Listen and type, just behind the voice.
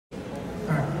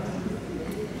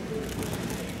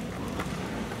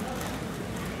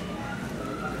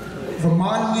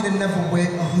remind me to never wear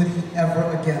a hoodie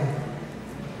ever again.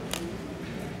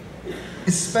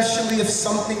 Especially if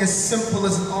something as simple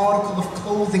as an article of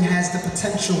clothing has the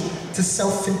potential to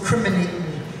self-incriminate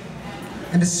me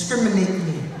and discriminate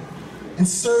me and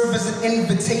serve as an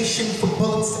invitation for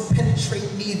bullets to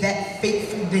penetrate me that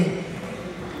fateful day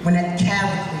when that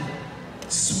cowardly,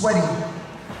 sweaty,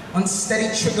 unsteady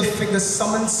trigger finger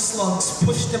summoned slugs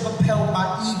pushed and propelled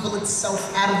by evil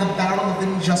itself out of the battle of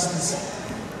injustice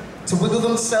to wiggle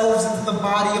themselves into the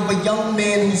body of a young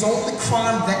man whose only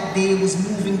crime that day was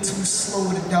moving too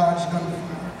slow to dodge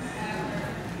gunfire.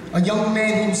 A young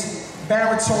man whose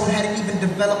baritone hadn't even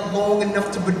developed long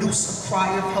enough to produce a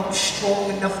cry of help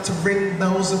strong enough to ring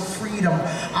bells of freedom.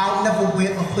 I'll never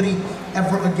wear a hoodie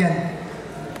ever again,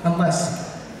 unless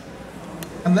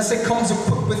it comes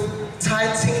equipped with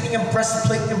titanium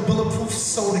breastplate and bulletproof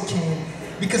soda can,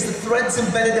 because the threads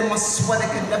embedded in my sweater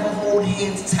could never hold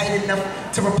hands tight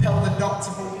enough to repel the darts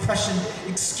of oppression.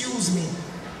 Excuse me,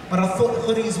 but I thought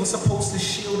hoodies were supposed to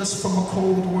shield us from a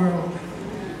cold world.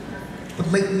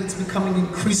 But lately it's becoming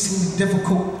increasingly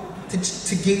difficult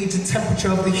to gauge the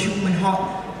temperature of the human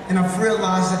heart, and I've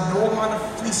realized that no amount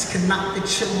of fleece can knock the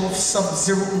chill off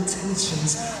sub-zero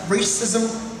intentions.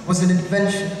 Racism was an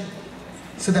invention,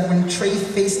 so that when Trey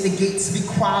faced the gates of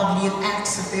equality and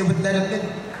asked if they would let him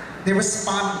in, they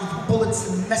responded with bullets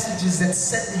and messages that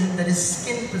said to him that his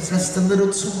skin possessed a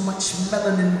little too much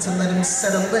melanin to let him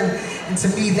settle in. And to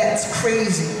me, that's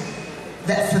crazy.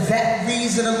 That for that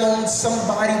reason alone,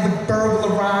 somebody would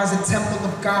burglarize a temple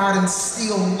of God and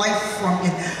steal life from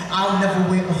it. I'll never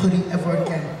wear a hoodie ever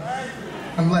again.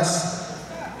 Unless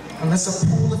a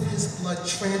pool of his blood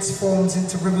transforms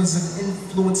into rivers of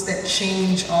influence that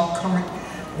change our current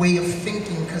way of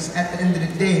thinking, because at the end of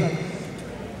the day,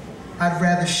 I'd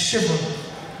rather shiver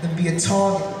than be a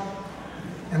target.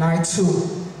 And I too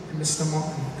am Mr.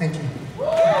 Martin. Thank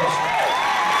you.